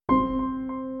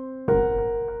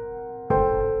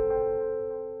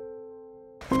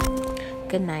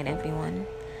Good night, everyone.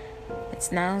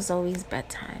 It's now Zoe's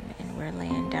bedtime, and we're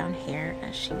laying down here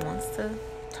as she wants to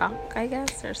talk, I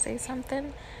guess, or say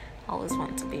something. Always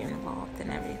want to be involved in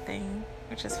everything,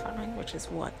 which is fine, which is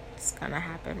what's gonna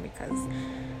happen because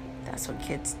that's what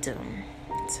kids do.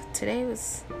 So today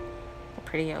was a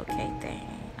pretty okay day.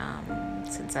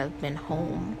 Since I've been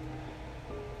home,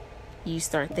 you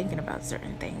start thinking about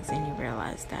certain things and you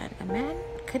realize that a man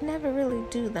could never really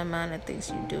do the amount of things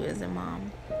you do as a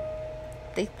mom.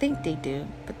 They think they do,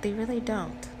 but they really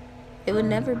don't. It would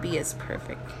never be as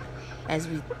perfect as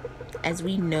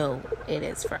we know it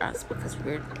is for us because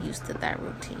we're used to that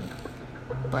routine.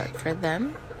 But for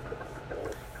them,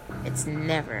 it's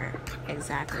never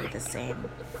exactly the same.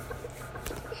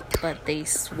 But they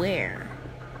swear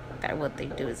that what they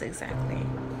do is exactly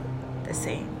the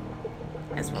same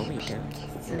as what we do.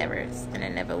 It never is, and it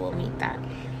never will meet that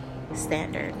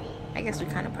standard. I guess we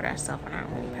kind of put ourselves on our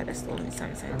own pedestal in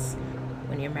some sense.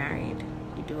 When you're married,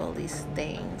 you do all these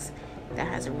things that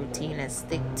has a routine and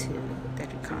stick to that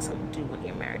you constantly do when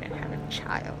you're married and have a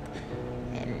child.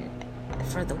 And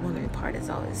for the woman part, is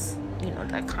always,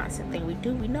 that constant thing we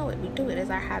do. We know it. We do it as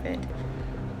our habit.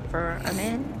 For a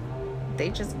man, they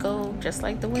just go just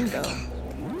like the wind go.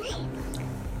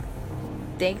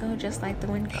 They go just like the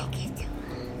wind go.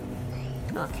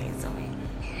 Okay, Zoe.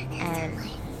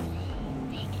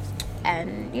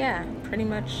 And yeah, pretty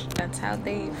much that's how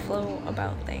they flow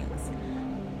about things.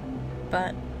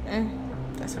 But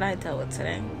that's what I dealt with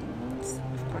today.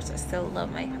 Of course, I still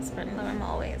love my husband, love him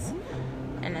always,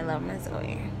 and I love my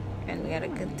Zoe, and we had a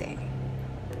good day.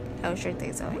 How was your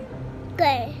day, Zoe?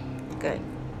 Good.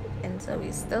 And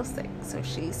Zoe's still sick, so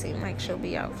she seemed like she'll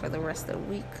be out for the rest of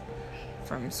the week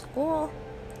from school,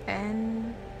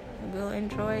 and we'll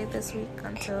enjoy this week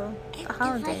until the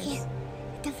holidays.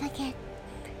 Don't forget.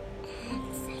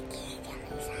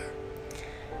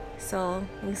 So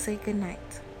we say good night.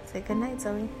 Say good night,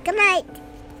 Zoe. Good night.